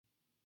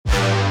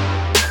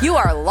You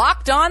are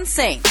Locked On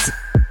Saints,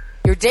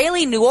 your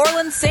daily New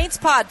Orleans Saints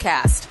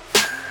podcast.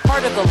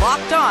 Part of the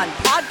Locked On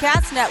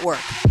Podcast Network,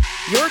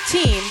 your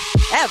team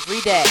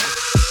every day.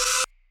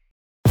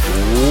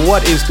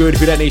 What is good,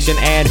 Who Dat Nation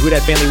and Who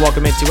Dat family?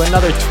 Welcome into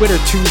another Twitter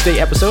Tuesday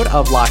episode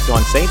of Locked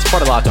On Saints,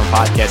 part of the Locked On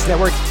Podcast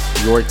Network,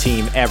 your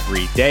team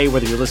every day.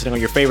 Whether you're listening on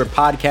your favorite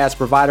podcast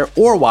provider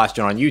or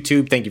watching on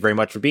YouTube, thank you very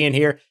much for being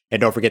here. And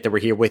don't forget that we're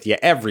here with you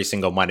every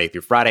single Monday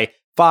through Friday,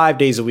 5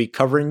 days a week,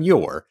 covering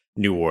your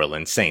New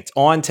Orleans Saints.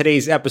 On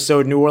today's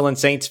episode, New Orleans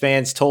Saints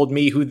fans told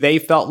me who they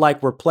felt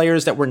like were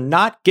players that were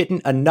not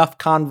getting enough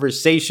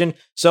conversation.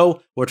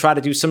 So we'll try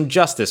to do some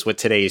justice with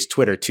today's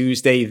Twitter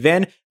Tuesday.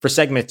 Then for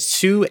segments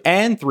 2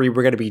 and 3,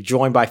 we're going to be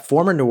joined by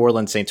former New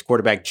Orleans Saints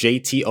quarterback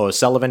JT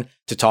O'Sullivan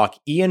to talk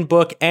Ian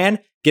Book and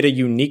get a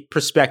unique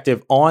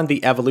perspective on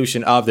the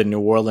evolution of the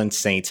New Orleans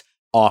Saints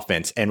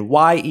offense and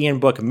why Ian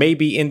Book may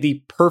be in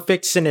the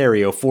perfect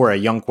scenario for a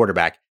young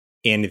quarterback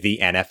in the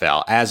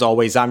NFL. As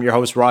always, I'm your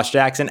host, Ross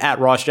Jackson, at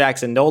Ross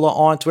Jackson Nola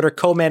on Twitter,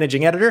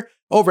 co-managing editor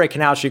over at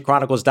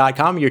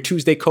CanalStreetChronicles.com, your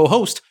Tuesday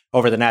co-host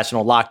over the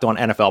National Locked On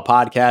NFL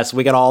podcast.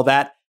 We got all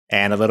that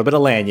and a little bit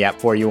of lanyap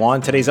for you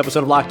on today's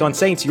episode of Locked On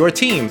Saints, your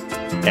team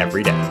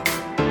every day.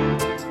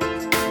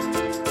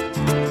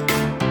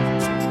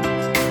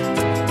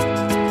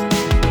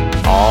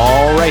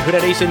 All right, Who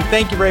Dat Nation,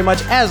 thank you very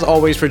much, as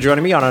always, for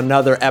joining me on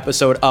another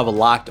episode of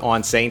Locked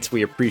On Saints.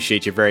 We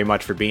appreciate you very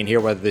much for being here,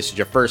 whether this is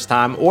your first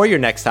time or your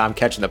next time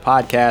catching the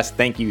podcast.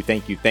 Thank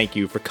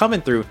you for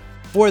coming through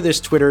for this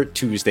Twitter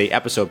Tuesday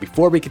episode.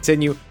 Before we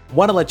continue,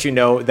 want to let you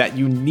know that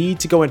you need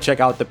to go and check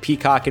out the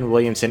Peacock and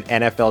Williamson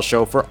NFL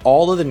show for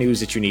all of the news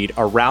that you need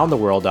around the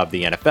world of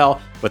the NFL,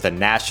 with a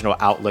national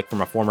outlook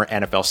from a former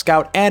NFL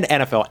scout and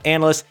NFL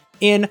analyst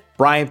in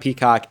Brian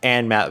Peacock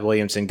and Matt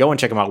Williamson. Go and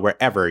check them out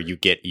wherever you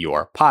get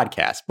your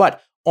podcast. But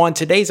on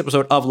today's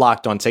episode of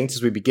Locked On Saints,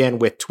 as we begin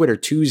with Twitter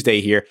Tuesday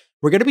here,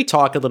 we're going to be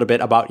talking a little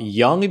bit about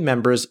young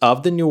members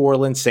of the New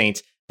Orleans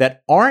Saints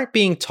that aren't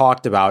being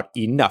talked about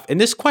enough. And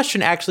this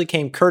question actually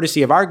came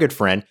courtesy of our good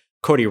friend,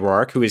 Cody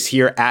Roark, who is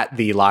here at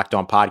the Locked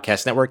On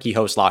Podcast Network. He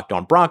hosts Locked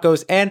On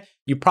Broncos, and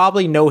you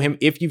probably know him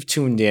if you've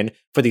tuned in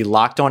for the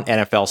Locked On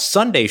NFL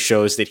Sunday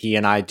shows that he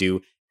and I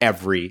do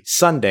every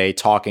Sunday,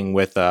 talking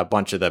with a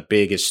bunch of the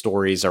biggest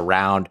stories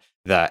around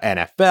the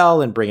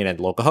NFL and bringing in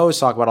local hosts,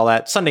 talk about all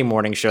that Sunday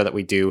morning show that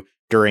we do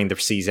during the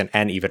season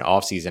and even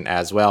off season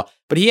as well.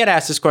 But he had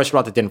asked this question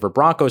about the Denver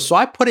Broncos, so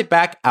I put it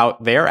back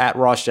out there at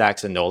Ross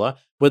Jackson Nola.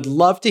 Would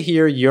love to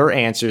hear your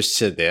answers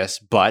to this,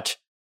 but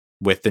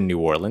with the New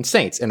Orleans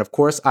Saints. And of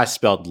course, I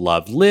spelled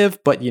love live,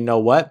 but you know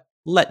what?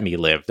 Let me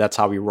live. That's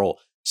how we roll.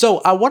 So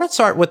I want to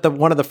start with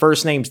one of the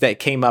first names that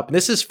came up. And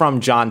this is from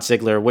John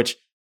Sigler, which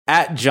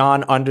at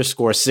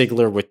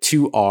John_Sigler with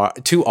two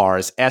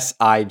R's,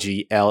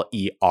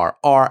 Siglerr.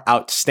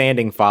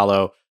 Outstanding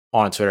follow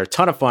on Twitter.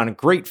 Ton of fun,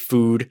 great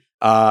food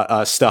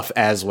stuff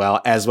as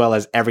well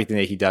as everything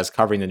that he does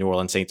covering the New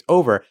Orleans Saints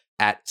over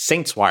at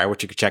SaintsWire,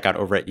 which you can check out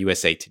over at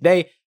USA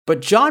Today.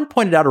 But John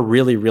pointed out a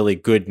really, really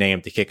good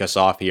name to kick us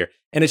off here,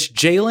 and it's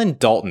Jalen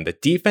Dalton, the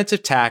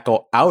defensive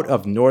tackle out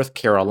of North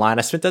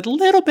Carolina. Spent a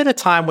little bit of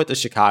time with the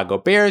Chicago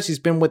Bears. He's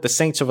been with the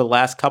Saints over the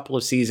last couple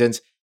of seasons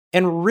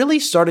and really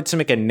started to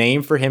make a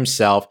name for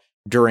himself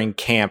during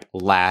camp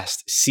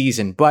last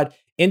season, but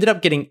ended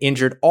up getting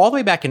injured all the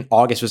way back in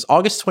August. It was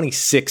August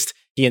 26th.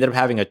 He ended up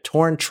having a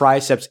torn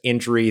triceps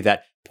injury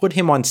that put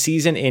him on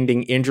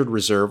season-ending injured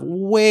reserve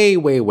way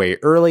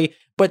early.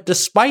 But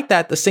despite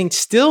that, the Saints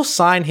still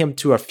signed him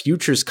to a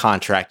futures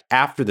contract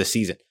after the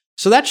season.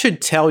 So that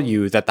should tell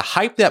you that the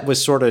hype that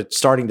was sort of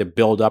starting to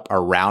build up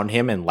around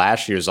him in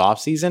last year's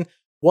offseason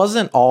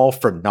wasn't all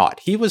for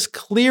naught. He was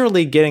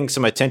clearly getting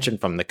some attention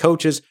from the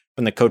coaches,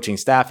 from the coaching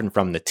staff, and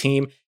from the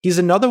team. He's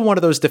another one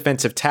of those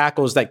defensive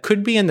tackles that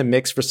could be in the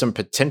mix for some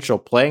potential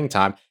playing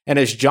time. And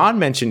as John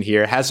mentioned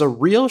here, has a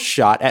real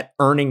shot at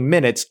earning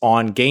minutes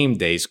on game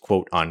days,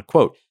 quote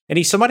unquote. And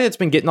he's somebody that's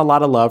been getting a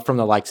lot of love from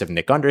the likes of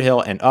Nick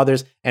Underhill and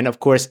others. And of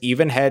course,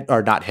 even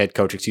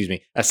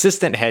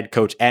assistant head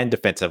coach and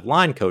defensive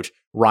line coach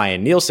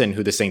Ryan Nielsen,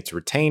 who the Saints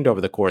retained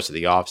over the course of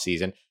the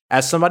offseason,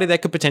 as somebody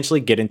that could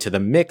potentially get into the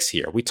mix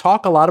here. We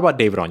talk a lot about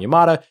David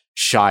Onyemata,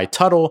 Shy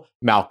Tuttle,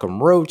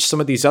 Malcolm Roach, some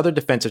of these other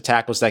defensive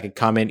tackles that could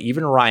come in,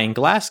 even Ryan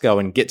Glasgow,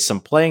 and get some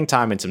playing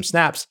time and some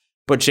snaps.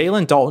 But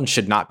Jalen Dalton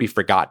should not be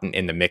forgotten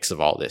in the mix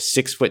of all this.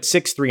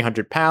 6'6",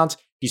 300 pounds.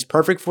 He's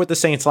perfect for what the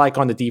Saints like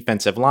on the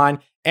defensive line.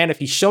 And if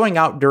he's showing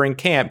out during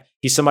camp,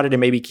 he's somebody to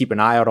maybe keep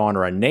an eye out on,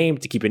 or a name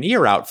to keep an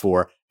ear out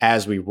for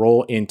as we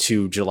roll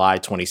into July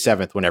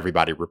 27th when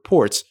everybody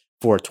reports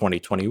for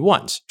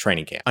 2021's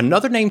training camp.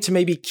 Another name to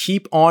maybe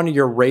keep on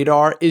your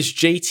radar is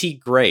JT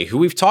Gray, who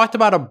we've talked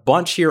about a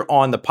bunch here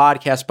on the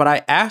podcast, but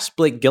I asked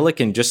Blake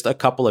Gillikin just a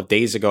couple of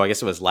days ago, I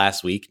guess it was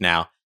last week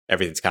now,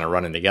 everything's kind of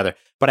running together,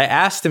 but I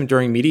asked him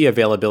during media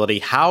availability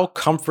how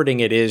comforting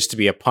it is to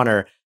be a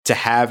punter to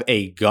have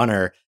a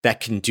gunner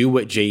that can do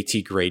what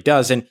JT Gray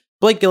does. And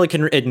Blake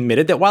Gillikin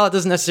admitted that while it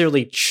doesn't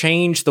necessarily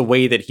change the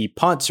way that he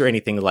punts or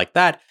anything like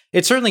that,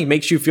 it certainly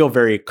makes you feel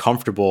very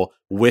comfortable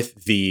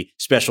with the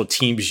special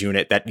teams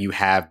unit that you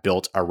have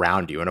built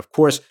around you. And of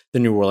course, the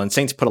New Orleans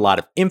Saints put a lot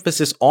of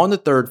emphasis on the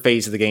third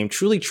phase of the game,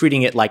 truly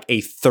treating it like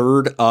a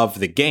third of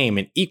the game,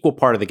 an equal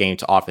part of the game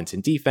to offense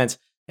and defense.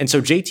 And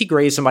so JT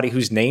Gray is somebody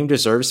whose name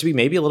deserves to be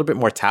maybe a little bit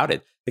more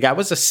touted. The guy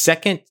was a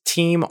second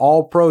team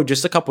All-Pro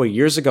just a couple of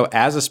years ago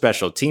as a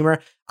special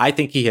teamer. I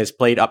think he has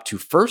played up to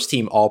first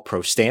team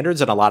All-Pro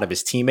standards, and a lot of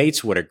his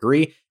teammates would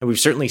agree. And we've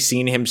certainly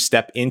seen him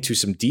step into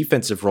some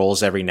defensive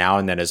roles every now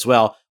and then as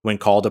well when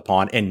called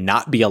upon and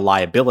not be a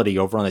liability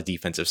over on the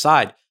defensive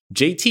side.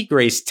 JT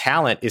Gray's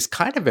talent is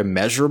kind of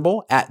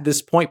immeasurable at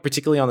this point,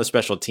 particularly on the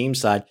special team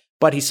side,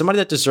 but he's somebody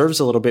that deserves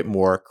a little bit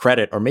more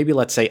credit, or maybe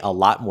let's say a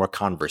lot more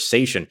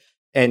conversation.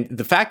 And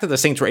the fact that the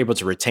Saints were able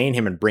to retain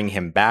him and bring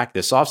him back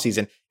this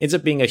offseason ends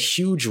up being a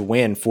huge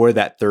win for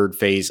that third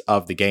phase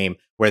of the game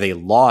where they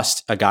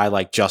lost a guy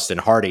like Justin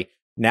Hardy.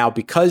 Now,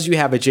 because you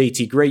have a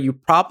JT Gray, you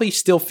probably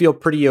still feel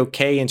pretty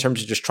okay in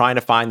terms of just trying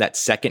to find that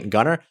second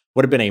gunner.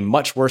 Would have been a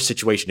much worse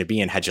situation to be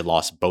in had you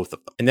lost both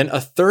of them. And then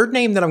a third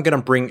name that I'm going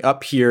to bring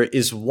up here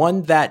is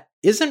one that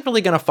isn't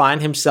really going to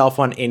find himself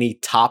on any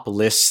top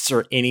lists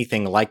or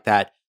anything like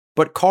that.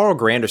 But Carl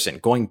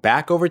Granderson, going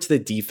back over to the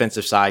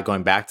defensive side,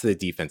 going back to the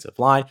defensive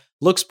line,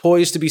 looks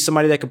poised to be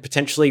somebody that could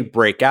potentially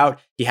break out.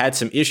 He had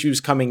some issues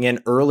coming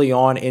in early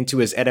on into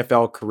his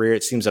NFL career.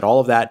 It seems that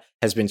all of that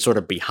has been sort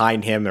of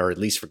behind him, or at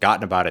least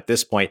forgotten about at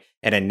this point.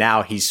 And then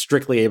now he's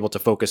strictly able to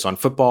focus on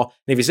football.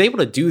 And if he's able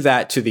to do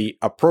that to the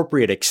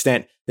appropriate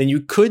extent, then you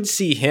could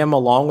see him,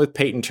 along with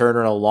Peyton Turner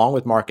and along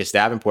with Marcus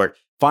Davenport,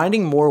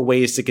 finding more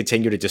ways to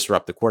continue to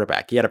disrupt the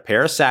quarterback. He had a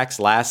pair of sacks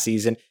last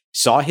season.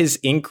 Saw his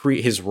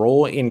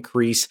role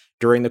increase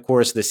during the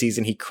course of the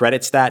season. He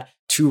credits that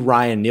to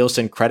Ryan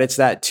Nielsen, credits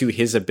that to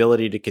his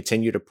ability to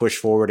continue to push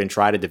forward and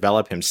try to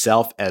develop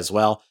himself as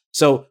well.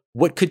 So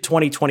what could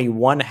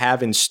 2021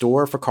 have in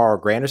store for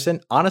Carl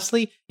Granderson?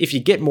 Honestly, if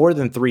you get more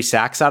than 3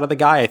 sacks out of the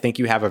guy, I think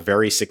you have a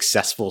very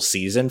successful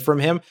season from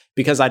him,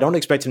 because I don't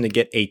expect him to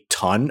get a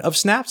ton of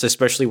snaps,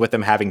 especially with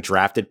them having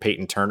drafted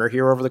Peyton Turner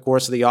here over the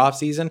course of the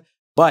offseason.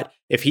 But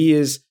if he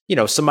is,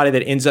 somebody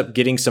that ends up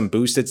getting some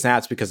boosted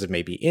snaps because of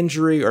maybe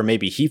injury, or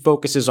maybe he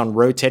focuses on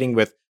rotating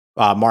with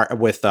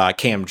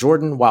Cam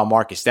Jordan while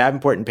Marcus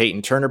Davenport and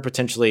Peyton Turner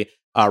potentially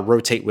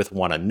rotate with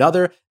one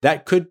another,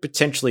 that could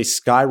potentially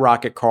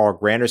skyrocket Carl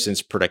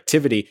Granderson's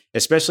productivity,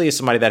 especially as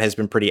somebody that has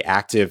been pretty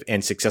active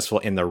and successful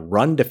in the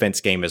run defense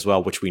game as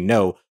well, which we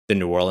know the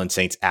New Orleans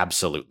Saints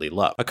absolutely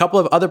love. A couple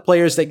of other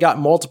players that got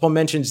multiple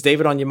mentions: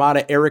 David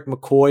Onyemata, Eric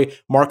McCoy,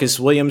 Marcus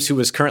Williams, who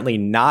was currently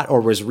not,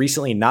 or was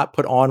recently not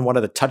put on one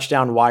of the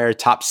Touchdown Wire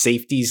top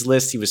safeties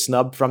lists. He was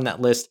snubbed from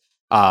that list.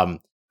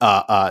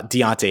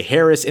 Deontay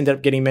Harris ended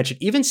up getting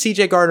mentioned. Even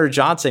CJ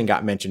Gardner-Johnson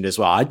got mentioned as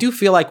well. I do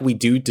feel like we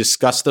do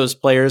discuss those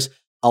players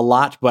a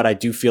lot, but I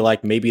do feel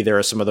like maybe there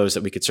are some of those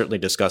that we could certainly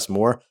discuss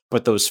more.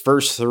 But those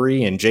first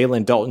 3, and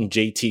Jalen Dalton,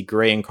 JT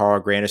Gray, and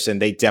Carl Granderson,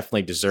 they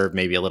definitely deserve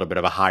maybe a little bit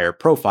of a higher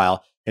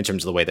profile in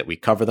terms of the way that we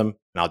cover them.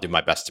 And I'll do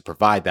my best to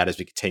provide that as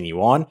we continue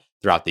on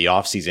throughout the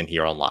offseason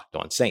here on Locked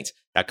On Saints.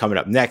 Now, coming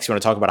up next, we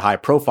want to talk about a high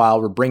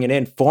profile. We're bringing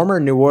in former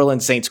New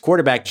Orleans Saints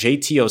quarterback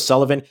JT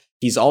O'Sullivan.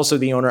 He's also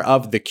the owner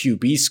of the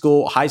QB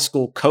School, high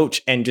school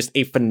coach, and just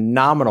a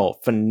phenomenal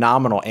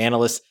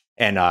analyst,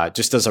 and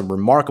just does a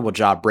remarkable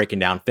job breaking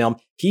down film.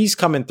 He's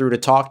coming through to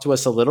talk to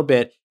us a little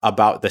bit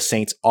about the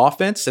Saints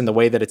offense and the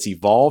way that it's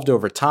evolved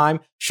over time,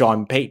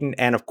 Sean Payton,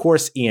 and of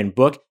course, Ian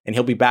Book. And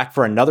he'll be back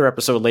for another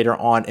episode later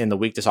on in the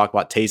week to talk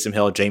about Taysom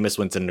Hill, Jameis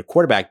Winston, and the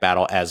quarterback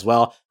battle as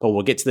well. But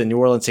we'll get to the New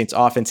Orleans Saints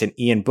offense and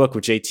Ian Book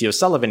with JT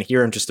O'Sullivan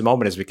here in just a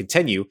moment as we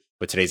continue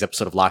with today's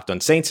episode of Locked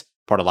On Saints,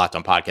 part of Locked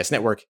On Podcast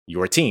Network,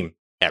 your team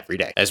every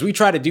day. As we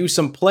try to do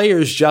some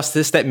players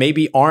justice that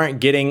maybe aren't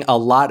getting a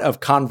lot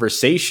of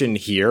conversation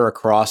here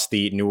across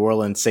the New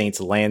Orleans Saints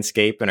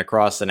landscape and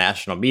across the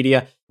national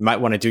media, you might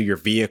want to do your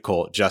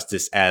vehicle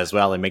justice as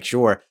well and make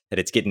sure that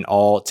it's getting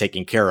all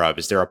taken care of.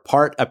 Is there a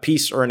part, a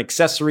piece, or an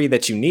accessory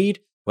that you need?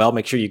 Well,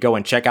 make sure you go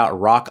and check out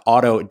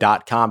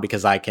rockauto.com,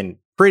 because I can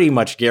pretty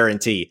much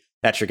guarantee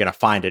that you're going to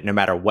find it no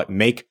matter what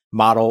make,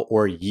 model,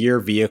 or year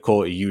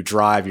vehicle you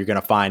drive. You're going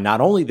to find not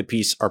only the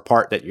piece or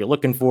part that you're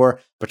looking for,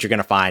 but you're going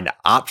to find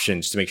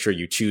options to make sure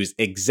you choose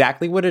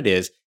exactly what it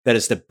is that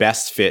is the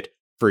best fit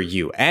for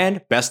you.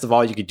 And best of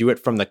all, you can do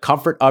it from the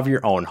comfort of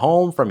your own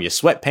home, from your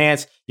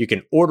sweatpants. You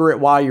can order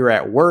it while you're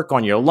at work,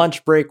 on your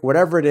lunch break,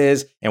 whatever it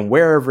is, and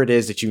wherever it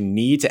is that you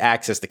need to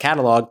access the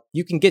catalog,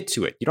 you can get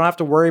to it. You don't have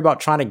to worry about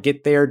trying to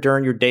get there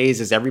during your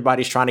days as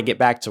everybody's trying to get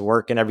back to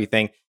work and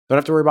everything. Don't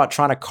have to worry about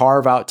trying to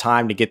carve out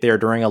time to get there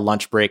during a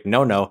lunch break.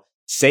 No.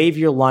 Save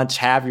your lunch,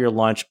 have your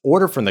lunch,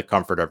 order from the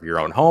comfort of your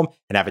own home,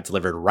 and have it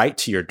delivered right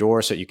to your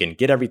door so you can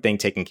get everything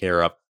taken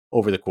care of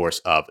over the course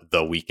of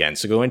the weekend.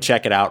 So go and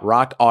check it out,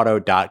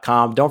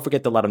 rockauto.com. Don't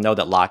forget to let them know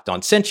that Locked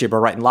On sent you by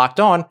writing Locked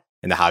On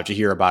in the How'd You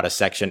Hear About Us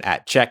section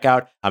at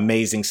checkout.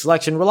 Amazing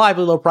selection,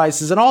 reliably low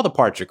prices, and all the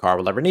parts your car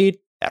will ever need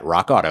at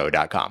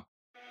rockauto.com.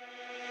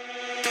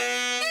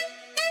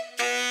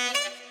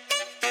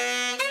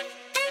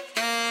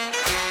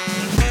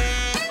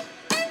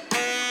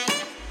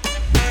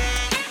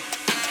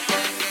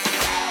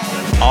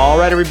 All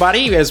right,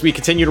 everybody, as we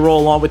continue to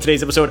roll along with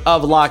today's episode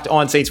of Locked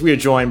On Saints, we are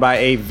joined by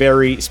a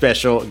very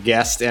special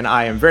guest, and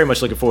I am very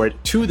much looking forward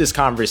to this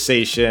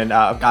conversation.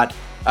 I've got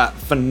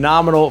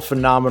phenomenal,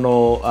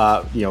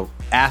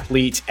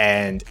 athlete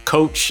and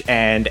coach,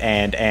 and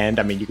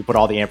I mean, you can put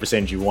all the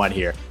ampersands you want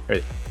here.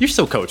 You're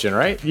still coaching,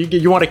 right?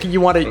 You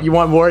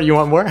want more?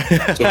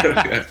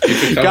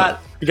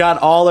 Got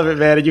all of it,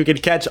 man. And you can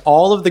catch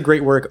all of the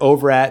great work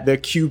over at the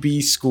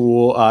QB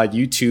School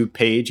YouTube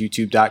page,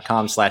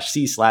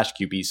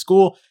 youtube.com/c/QB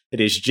School.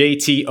 It is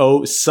JT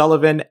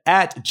O'Sullivan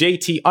at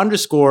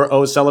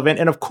JT_O'Sullivan.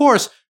 And of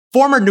course,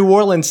 former New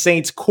Orleans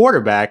Saints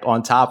quarterback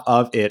on top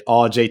of it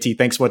all. JT,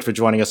 thanks so much for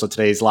joining us on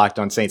today's Locked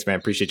On Saints, man.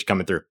 Appreciate you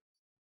coming through.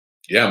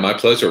 Yeah, my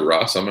pleasure,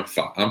 Ross. I'm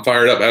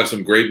fired up. I have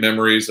some great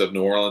memories of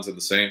New Orleans and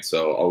the Saints,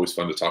 so always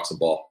fun to talk some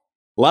ball.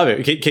 Love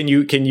it. Can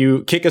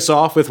you kick us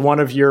off with one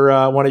of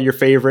your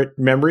favorite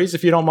memories,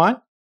 if you don't mind?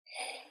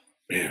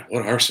 Man,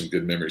 what are some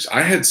good memories?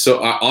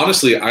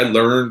 Honestly, I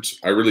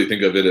really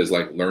think of it as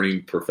like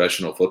learning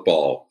professional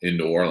football in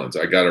New Orleans.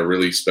 I got a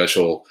really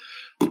special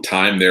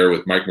time there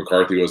with Mike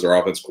McCarthy was our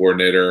offense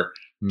coordinator,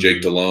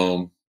 Jake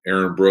Delhomme,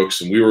 Aaron Brooks,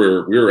 and we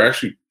were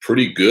actually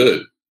pretty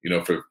good,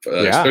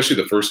 especially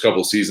the first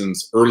couple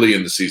seasons early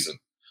in the season.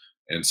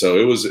 And so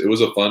it was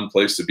a fun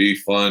place to be,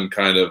 fun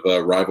kind of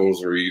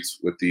rivalries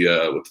with the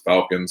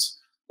Falcons.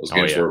 Those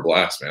games were a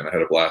blast, man. I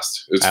had a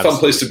blast. It's a fun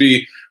place to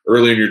be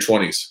early in your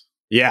 20s.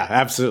 Yeah,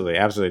 absolutely.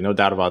 No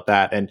doubt about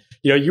that. And,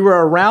 you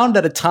were around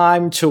at a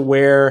time to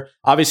where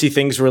obviously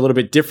things were a little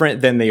bit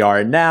different than they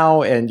are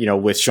now. And,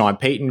 with Sean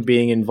Payton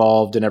being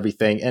involved and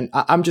everything. And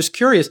I'm just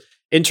curious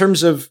in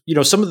terms of,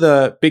 some of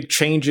the big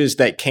changes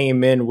that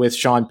came in with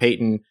Sean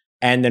Payton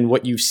and then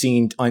what you've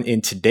seen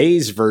in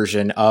today's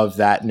version of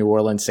that New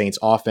Orleans Saints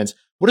offense.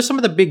 What are some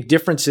of the big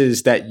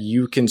differences that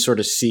you can sort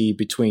of see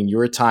between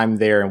your time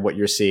there and what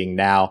you're seeing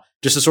now,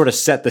 just to sort of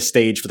set the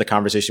stage for the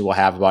conversation we'll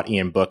have about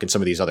Ian Book and some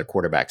of these other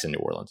quarterbacks in New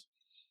Orleans?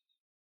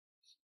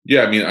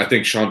 Yeah, I mean, I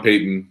think Sean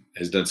Payton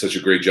has done such a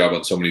great job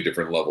on so many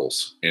different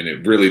levels. And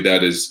that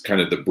is kind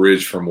of the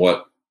bridge from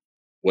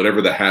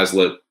whatever the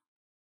Haslett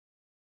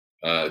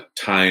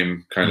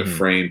time kind of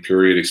frame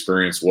period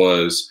experience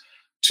was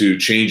to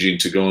changing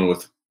to going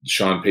with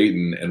Sean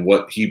Payton and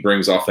what he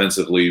brings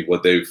offensively,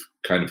 what they've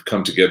kind of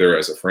come together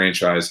as a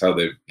franchise, how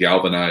they've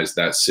galvanized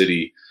that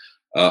city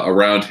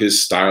around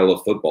his style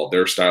of football,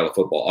 their style of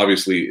football.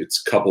 Obviously,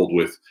 it's coupled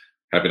with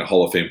having a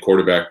Hall of Fame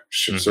quarterback,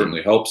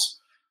 certainly helps.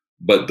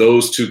 But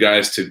those two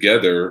guys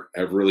together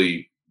have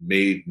really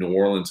made New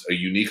Orleans a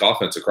unique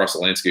offense across the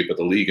landscape of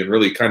the league and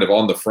really kind of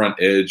on the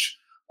front edge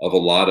of a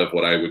lot of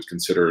what I would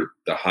consider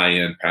the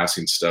high-end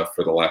passing stuff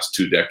for the last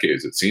 2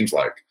 decades, it seems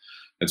like.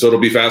 And so it'll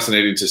be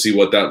fascinating to see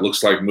what that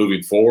looks like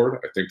moving forward.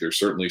 I think there's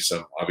certainly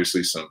some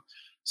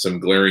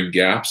glaring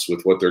gaps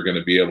with what they're going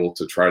to be able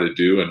to try to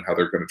do and how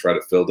they're going to try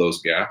to fill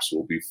those gaps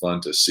will be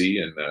fun to see.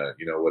 And,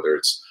 whether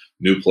it's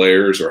new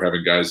players or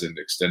having guys in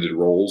extended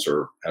roles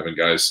or having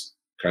guys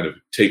kind of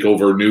take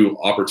over new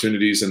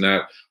opportunities in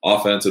that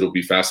offense, it'll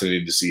be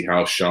fascinating to see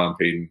how Sean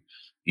Payton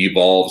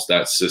evolves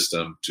that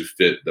system to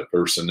fit the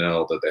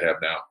personnel that they have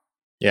now.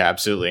 Yeah,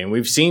 absolutely. And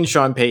we've seen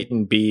Sean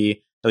Payton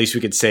be, at least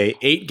we could say,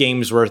 8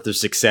 games worth of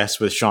success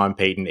with Sean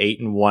Payton,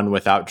 8-1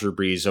 without Drew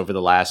Brees over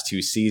the last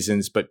 2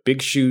 seasons, but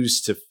big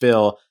shoes to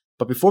fill.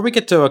 But before we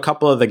get to a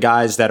couple of the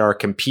guys that are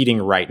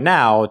competing right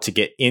now to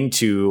get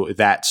into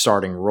that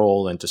starting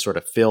role and to sort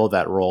of fill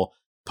that role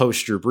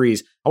post Drew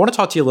Brees, I want to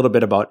talk to you a little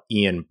bit about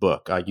Ian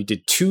Book. You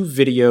did 2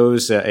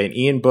 videos, an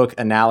Ian Book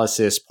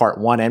analysis, part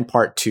 1 and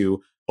part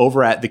 2,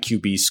 over at the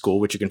QB School,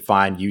 which you can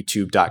find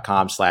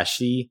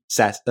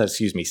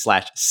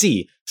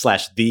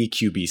youtube.com/c/the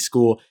QB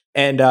School.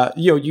 And,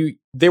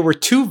 there were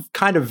 2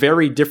 kind of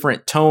very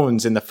different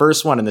tones in the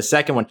first one and the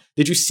second one.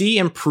 Did you see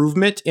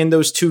improvement in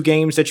those 2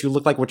 games that you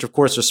look like, which of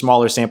course are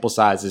smaller sample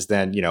sizes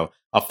than,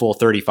 a full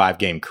 35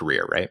 game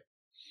career, right?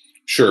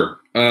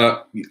 Sure.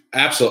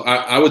 Absolutely.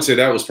 I would say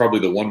that was probably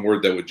the one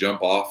word that would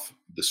jump off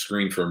the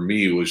screen for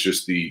me was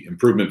just the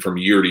improvement from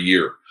year to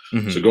year.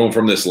 Mm-hmm. So going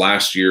from this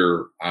last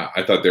year,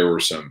 I thought there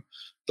were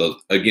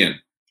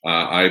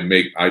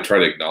I try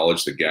to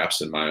acknowledge the gaps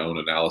in my own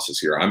analysis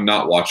here. I'm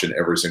not watching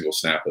every single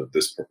snap of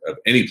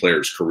any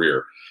player's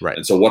career. Right.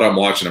 And so what I'm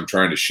watching, I'm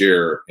trying to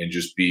share and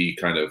just be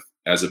kind of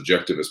as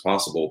objective as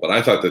possible. But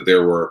I thought that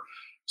there were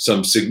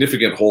some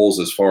significant holes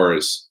as far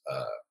as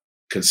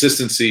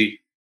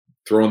consistency,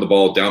 throwing the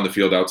ball down the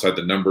field outside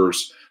the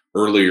numbers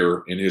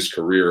earlier in his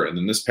career. And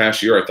then this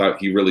past year, I thought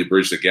he really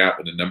bridged the gap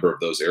in a number of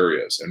those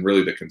areas. And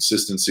really the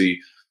consistency,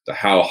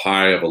 how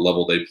high of a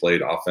level they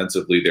played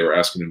offensively. They were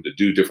asking him to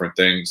do different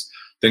things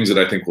that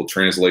I think will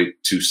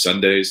translate to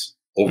Sundays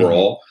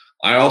overall.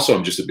 Mm-hmm. I also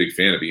am just a big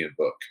fan of Ian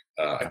Book.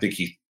 I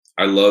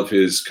love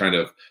his kind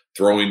of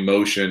throwing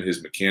motion,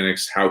 his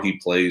mechanics, how he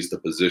plays the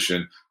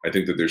position. I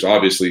think that there's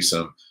obviously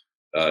some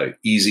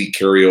easy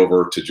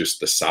carryover to just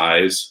the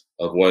size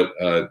of what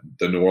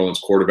the New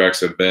Orleans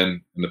quarterbacks have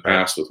been in the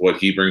past with what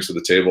he brings to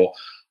the table.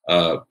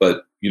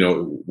 But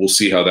we'll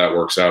see how that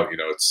works out.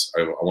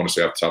 I want to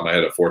say off the top of my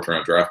head, a 4th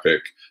round draft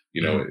pick,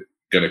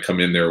 going to come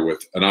in there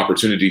with an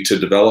opportunity to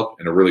develop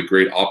and a really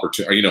great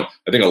opportunity.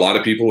 I think a lot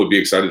of people would be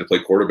excited to play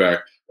quarterback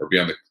or be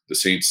on the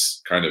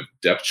Saints kind of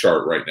depth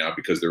chart right now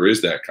because there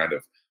is that kind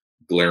of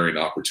glaring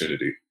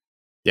opportunity.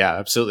 Yeah,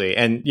 absolutely.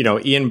 And,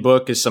 Ian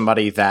Book is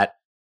somebody that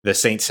the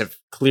Saints have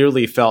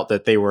clearly felt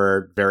that they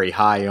were very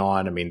high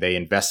on. I mean, they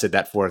invested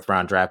that 4th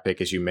round draft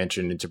pick, as you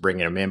mentioned, into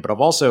bringing him in, but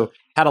I've also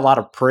had a lot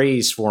of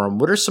praise for him.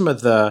 What are some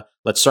of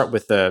let's start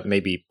with the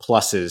maybe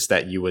pluses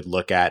that you would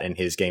look at in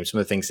his game, some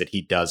of the things that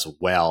he does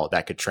well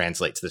that could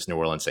translate to this New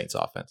Orleans Saints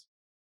offense?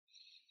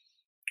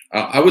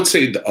 I would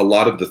say a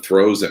lot of the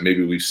throws that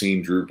maybe we've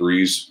seen Drew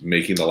Brees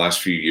making the last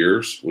few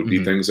years would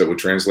be things that would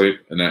translate.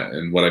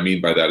 And what I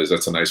mean by that is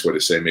that's a nice way to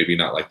say maybe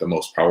not like the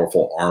most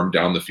powerful arm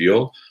down the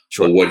field,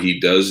 sure. But what he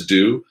does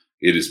do,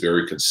 it is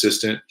very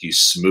consistent. He's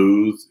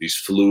smooth. He's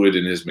fluid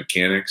in his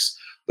mechanics,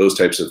 those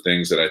types of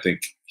things that I think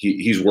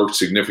he's worked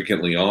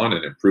significantly on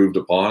and improved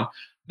upon.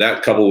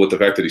 That coupled with the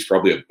fact that he's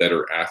probably a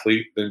better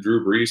athlete than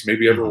Drew Brees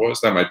maybe ever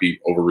was. That might be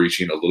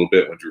overreaching a little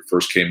bit when Drew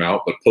first came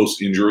out, but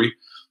post-injury,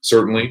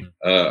 certainly,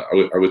 I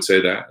would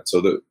say that. And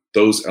so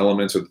those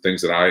elements are the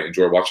things that I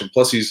enjoy watching.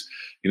 Plus, he's,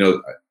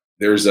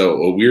 there's a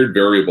weird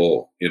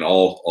variable in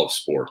all of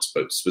sports,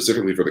 but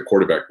specifically for the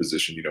quarterback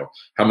position,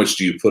 how much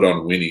do you put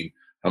on winning?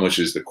 How much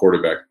is the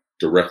quarterback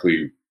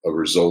directly a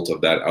result of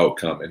that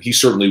outcome? And he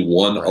certainly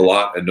won a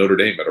lot at Notre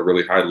Dame at a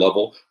really high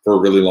level for a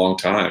really long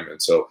time.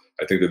 And so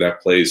I think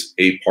that plays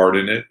a part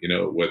in it,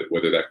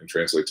 whether that can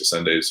translate to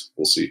Sundays,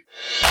 we'll see.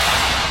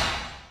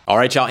 All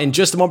right, y'all. In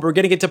just a moment, we're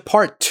going to get to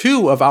part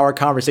 2 of our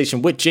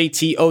conversation with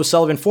JT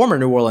O'Sullivan, former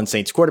New Orleans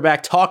Saints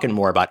quarterback, talking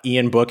more about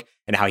Ian Book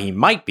and how he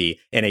might be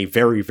in a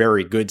very,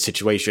 very good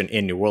situation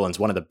in New Orleans,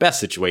 one of the best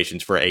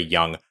situations for a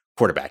young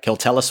quarterback. He'll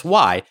tell us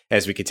why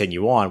as we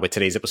continue on with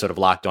today's episode of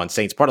Locked On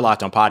Saints, part of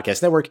Locked On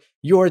Podcast Network,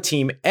 your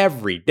team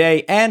every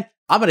day. And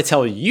I'm going to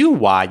tell you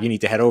why you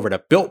need to head over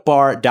to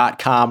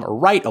BuiltBar.com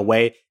right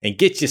away and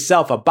get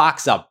yourself a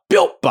box of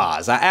Built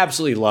Bars. I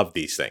absolutely love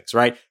these things,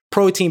 right?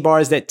 Protein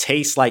bars that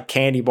taste like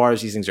candy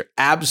bars. These things are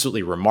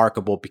absolutely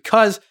remarkable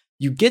because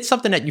you get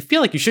something that you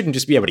feel like you shouldn't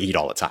just be able to eat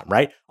all the time,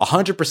 right?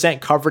 100%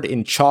 covered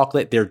in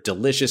chocolate. They're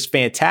delicious,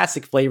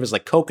 fantastic flavors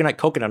like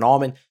coconut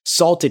almond,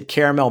 salted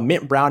caramel,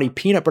 mint brownie,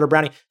 peanut butter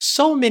brownie.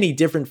 So many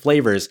different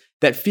flavors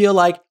that feel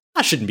like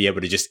I shouldn't be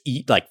able to just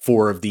eat like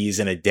 4 of these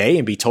in a day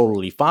and be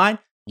totally fine.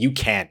 You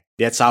can.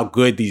 That's how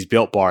good these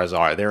Built Bars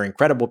are. They're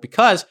incredible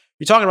because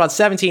you're talking about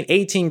 17,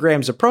 18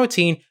 grams of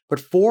protein, but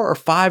 4 or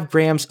 5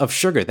 grams of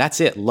sugar. That's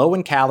it. Low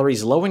in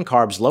calories, low in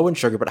carbs, low in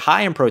sugar, but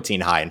high in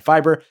protein, high in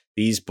fiber.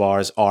 These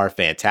bars are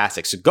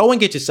fantastic. So go and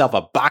get yourself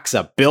a box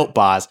of Built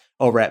Bars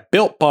over at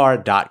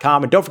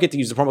BuiltBar.com. And don't forget to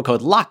use the promo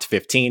code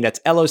LOCKED15. That's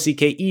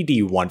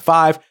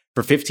LOCKED15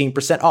 for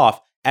 15%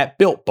 off at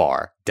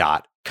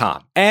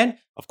BuiltBar.com. And,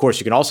 of course,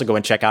 you can also go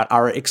and check out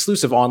our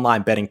exclusive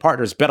online betting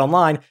partners,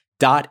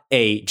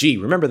 BetOnline.ag.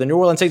 Remember, the New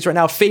Orleans Saints right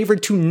now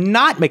favored to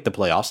not make the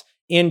playoffs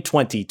in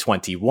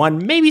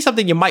 2021. Maybe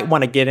something you might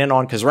want to get in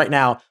on because right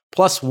now,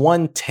 plus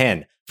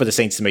 110 for the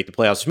Saints to make the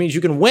playoffs, which means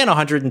you can win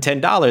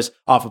 $110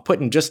 off of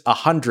putting just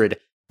 $100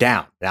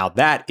 down. Now,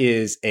 that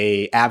is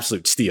a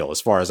absolute steal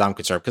as far as I'm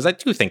concerned, because I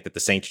do think that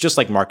the Saints, just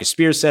like Marcus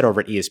Spears said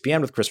over at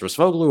ESPN with Chris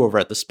Rosvoglu over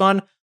at The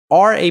Spun,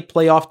 are a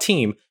playoff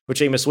team with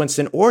Jameis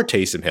Winston or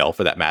Taysom Hill,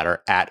 for that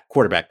matter, at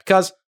quarterback,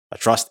 because I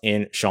trust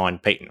in Sean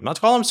Payton. I'm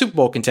not calling them Super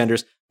Bowl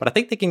contenders, but I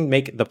think they can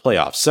make the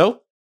playoffs.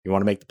 So, you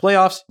want to make the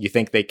playoffs? You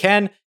think they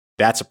can?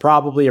 That's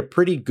probably a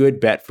pretty good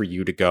bet for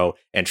you to go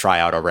and try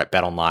out over at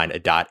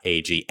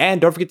betonline.ag. And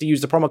don't forget to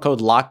use the promo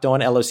code LOCKEDON,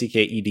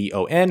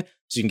 LOCKEDON,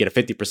 so you can get a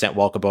 50%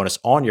 welcome bonus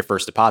on your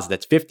first deposit.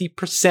 That's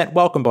 50%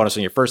 welcome bonus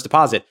on your first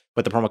deposit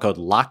with the promo code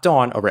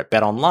LOCKEDON over at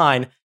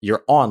BetOnline,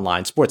 your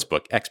online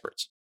sportsbook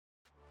experts.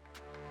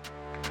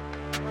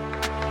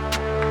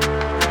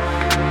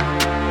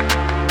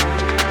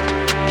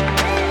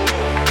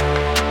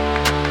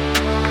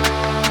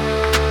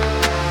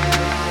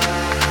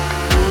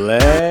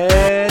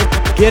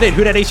 Let's get it.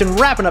 Who Dat Nation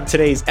wrapping up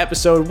today's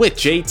episode with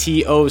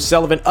JT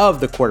O'Sullivan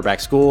of the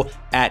Quarterback School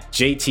at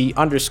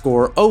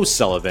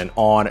JT_O'Sullivan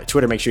on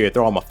Twitter. Make sure you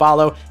throw him a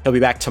follow. He'll be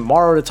back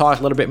tomorrow to talk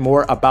a little bit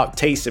more about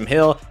Taysom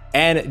Hill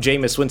and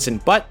Jameis Winston.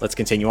 But let's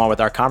continue on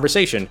with our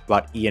conversation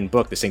about Ian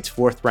Book, the Saints'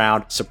 4th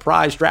round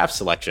surprise draft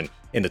selection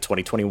in the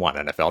 2021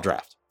 NFL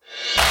Draft.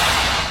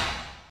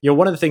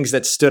 One of the things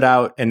that stood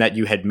out and that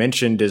you had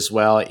mentioned as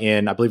well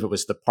in, I believe it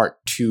was the part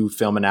 2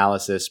 film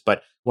analysis,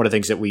 but one of the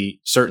things that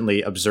we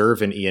certainly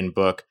observe in Ian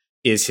Book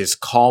is his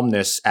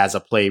calmness as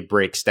a play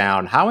breaks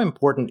down. How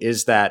important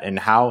is that and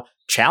how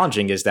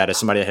challenging is that as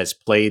somebody that has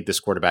played this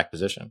quarterback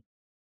position?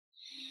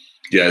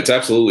 Yeah, it's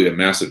absolutely a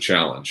massive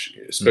challenge,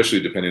 especially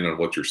depending on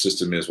what your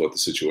system is, what the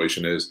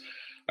situation is.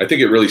 I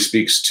think it really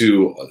speaks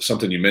to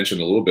something you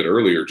mentioned a little bit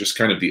earlier, just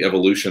kind of the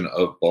evolution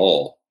of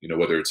ball,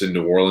 whether it's in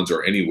New Orleans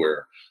or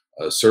anywhere.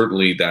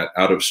 Certainly that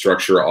out of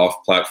structure,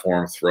 off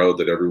platform throw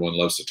that everyone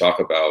loves to talk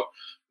about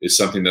is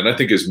something that I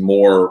think is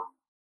more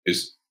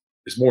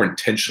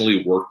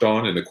intentionally worked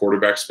on in the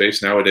quarterback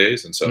space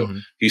nowadays. And so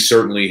he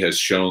certainly has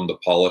shown the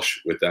polish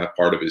with that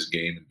part of his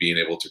game and being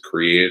able to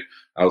create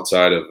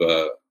outside of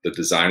the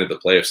design of the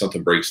play. If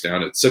something breaks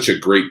down, it's such a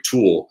great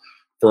tool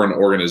for an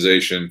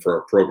organization, for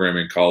a program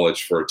in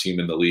college, for a team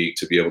in the league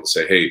to be able to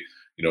say, hey,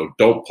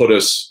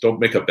 don't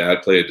make a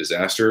bad play a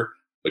disaster,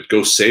 but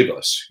go save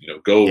us.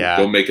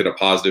 Go make it a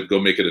positive, go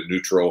make it a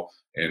neutral,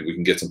 and we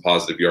can get some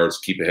positive yards,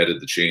 keep ahead of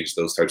the change.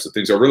 Those types of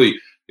things are really,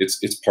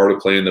 it's part of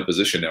playing the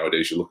position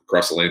nowadays. You look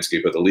across the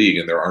landscape of the league,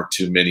 and there aren't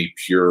too many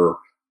pure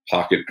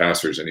pocket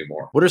passers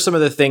anymore. What are some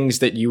of the things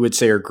that you would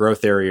say are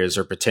growth areas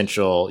or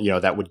potential,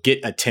 that would get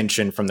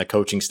attention from the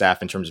coaching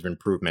staff in terms of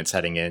improvements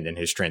heading in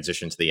his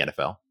transition to the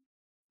NFL?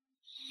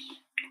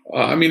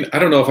 I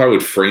don't know if I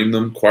would frame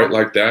them quite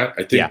like that.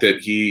 I think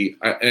that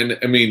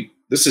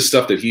this is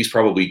stuff that he's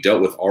probably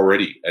dealt with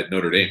already at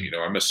Notre Dame.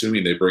 I'm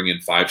assuming they bring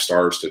in 5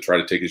 stars to try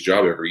to take his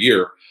job every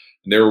year.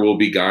 And there will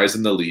be guys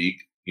in the league,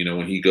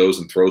 when he goes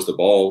and throws the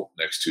ball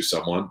next to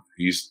someone,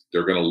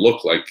 they're going to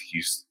look like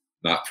he's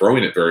not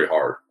throwing it very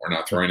hard or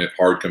not throwing it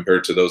hard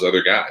compared to those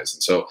other guys.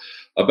 And so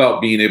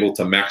about being able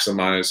to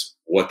maximize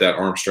what that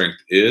arm strength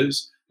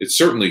is, it's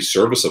certainly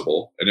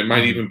serviceable, and it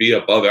might even be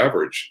above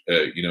average,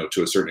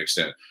 to a certain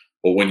extent.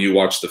 But when you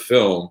watch the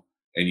film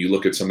and you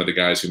look at some of the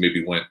guys who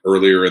maybe went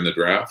earlier in the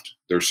draft,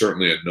 there's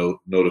certainly a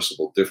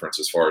noticeable difference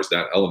as far as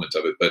that element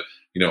of it. But,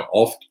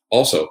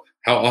 also,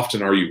 how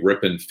often are you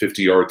ripping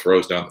 50-yard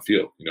throws down the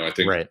field? I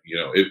think, right.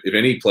 If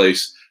any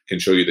place can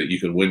show you that you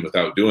can win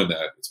without doing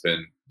that, it's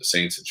been the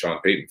Saints and Sean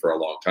Payton for a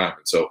long time.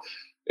 And so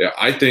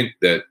I think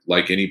that,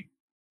 like any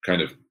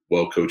kind of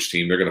well-coached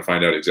team, they're going to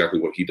find out exactly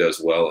what he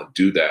does well and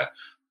do that.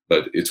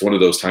 But it's one of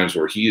those times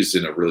where he is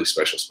in a really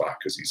special spot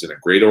because he's in a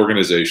great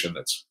organization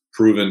that's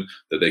proven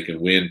that they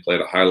can win, play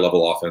at a high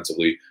level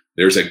offensively.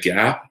 There's a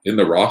gap in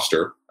the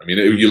roster.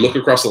 You look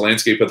across the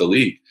landscape of the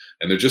league,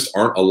 and there just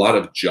aren't a lot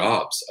of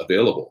jobs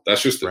available.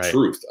 That's just the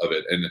truth of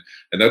it. And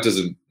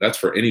that's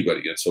for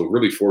anybody. And so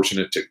really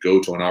fortunate to go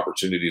to an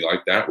opportunity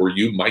like that where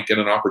you might get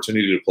an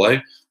opportunity to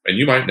play and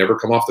you might never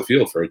come off the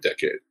field for a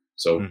decade.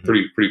 So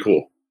pretty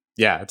cool.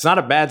 Yeah, it's not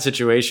a bad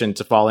situation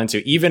to fall into,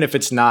 even if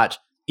it's not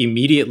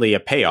immediately a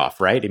payoff,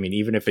 right?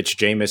 Even if it's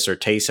Jameis or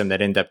Taysom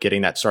that end up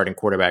getting that starting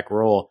quarterback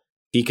role,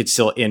 he could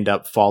still end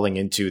up falling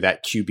into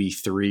that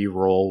QB3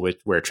 role with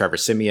where Trevor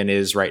Siemian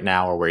is right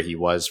now, or where he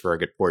was for a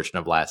good portion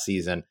of last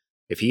season.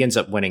 If he ends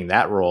up winning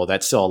that role,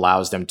 that still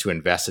allows them to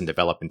invest and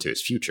develop into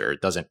his future.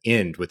 It doesn't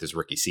end with his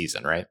rookie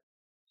season, right?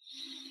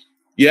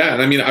 Yeah,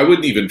 and I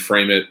wouldn't even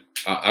frame it.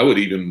 I would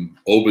even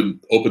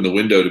open the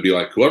window to be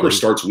like, whoever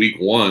starts week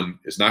 1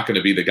 is not going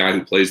to be the guy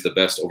who plays the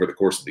best over the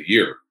course of the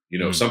year.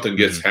 Something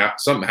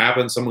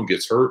happens, someone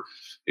gets hurt.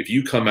 If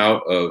you come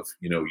out of,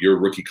 your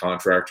rookie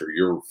contract or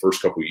your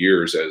first couple of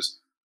years as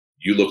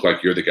you look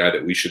like you're the guy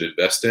that we should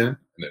invest in and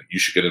that you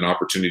should get an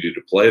opportunity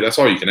to play, that's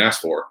all you can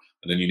ask for.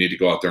 And then you need to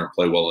go out there and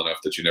play well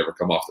enough that you never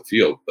come off the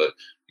field. But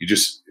you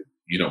just,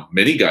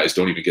 many guys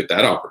don't even get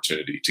that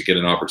opportunity to get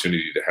an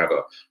opportunity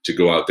to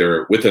go out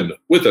there with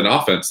an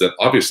offense that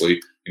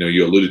obviously,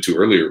 you alluded to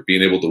earlier,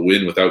 being able to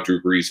win without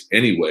Drew Brees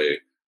anyway,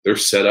 they're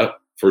set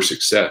up for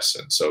success.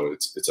 And so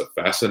it's a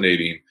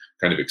fascinating,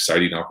 kind of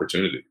exciting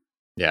opportunity.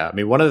 Yeah,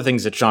 one of the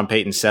things that Sean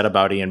Payton said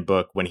about Ian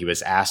Book when he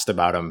was asked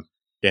about him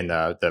in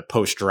the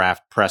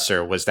post-draft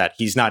presser was that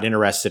he's not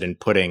interested in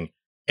putting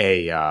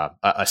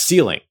a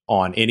ceiling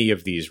on any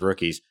of these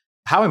rookies.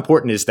 How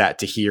important is that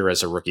to hear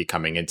as a rookie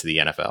coming into the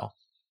NFL?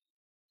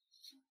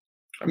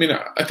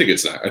 I think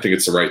it's not. I think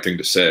it's the right thing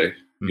to say.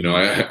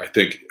 I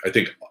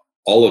think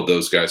all of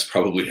those guys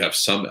probably have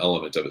some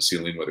element of a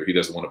ceiling, whether he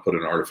doesn't want to put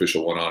an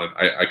artificial one on it.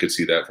 I could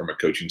see that from a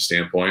coaching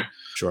standpoint.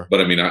 Sure. But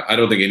I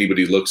don't think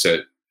anybody looks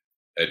at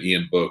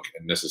Ian Book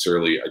and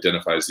necessarily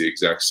identifies the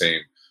exact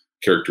same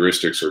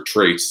characteristics or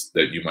traits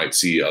that you might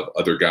see of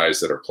other guys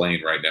that are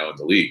playing right now in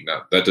the league.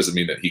 Now, that doesn't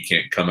mean that he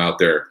can't come out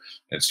there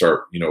and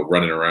start,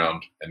 running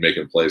around and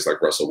making plays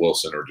like Russell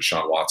Wilson or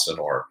Deshaun Watson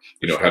or,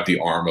 have the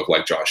arm of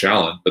like Josh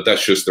Allen. But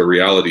that's just the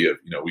reality of,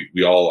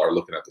 we all are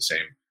looking at the same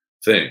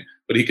thing.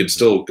 But he can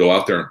still go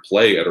out there and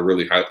play at a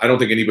really high. I don't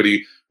think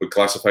anybody would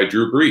classify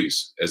Drew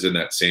Brees as in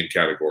that same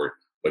category.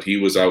 But he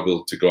was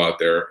able to go out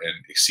there and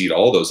exceed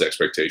all those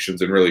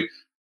expectations and really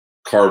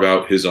carve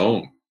out his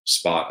own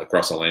spot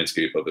across the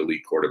landscape of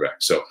elite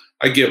quarterbacks. So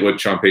I get what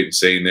Sean Payton's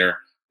saying there,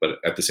 but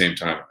at the same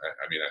time,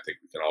 I think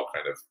we can all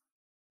kind of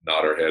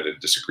nod our head and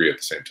disagree at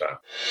the same time.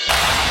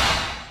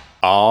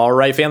 All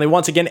right, family.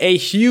 Once again, a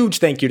huge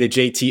thank you to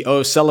JT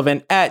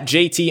O'Sullivan at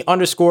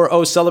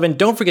JT_O'Sullivan.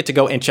 Don't forget to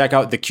go and check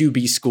out the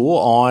QB School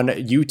on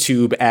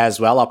YouTube as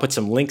well. I'll put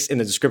some links in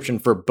the description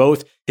for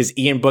both his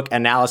Ian Book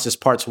analysis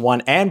parts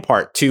 1 and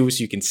part 2,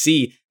 so you can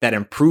see that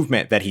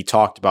improvement that he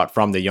talked about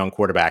from the young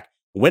quarterback,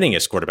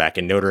 winningest quarterback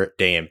in Notre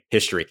Dame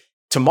history.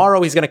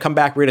 Tomorrow, he's going to come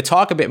back. We're going to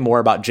talk a bit more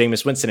about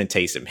Jameis Winston and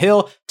Taysom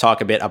Hill,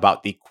 talk a bit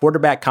about the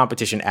quarterback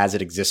competition as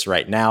it exists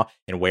right now,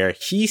 and where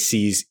he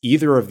sees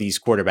either of these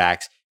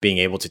quarterbacks being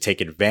able to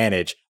take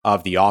advantage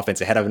of the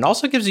offense ahead of, and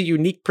also gives a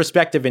unique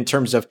perspective in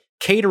terms of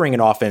catering an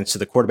offense to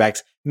the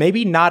quarterbacks,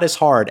 maybe not as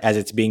hard as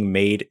it's being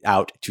made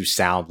out to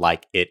sound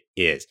like it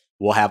is.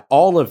 We'll have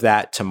all of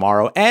that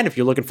tomorrow. And if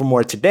you're looking for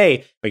more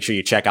today, make sure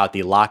you check out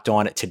the Locked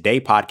On Today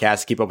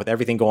podcast. Keep up with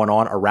everything going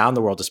on around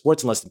the world of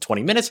sports in less than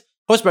 20 minutes.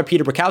 Hosted by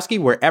Peter Bukowski,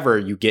 wherever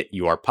you get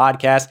your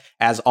podcast.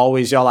 As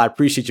always, y'all, I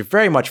appreciate you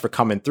very much for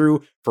coming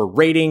through, for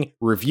rating,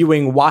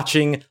 reviewing,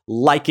 watching,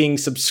 liking,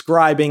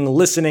 subscribing,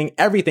 listening,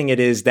 everything it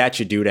is that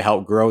you do to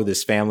help grow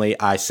this family.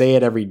 I say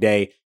it every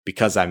day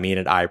because I mean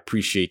it. I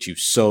appreciate you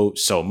so,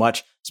 so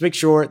much. So make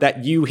sure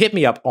that you hit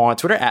me up on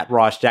Twitter at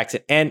Ross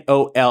Jackson,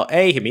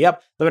 NOLA. Hit me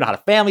up. Let me know how the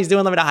family's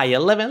doing. Let me know how you're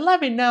living.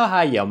 Let me know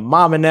how your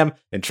mom and them.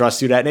 And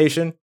trust you, that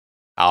nation.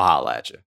 I'll holla at you.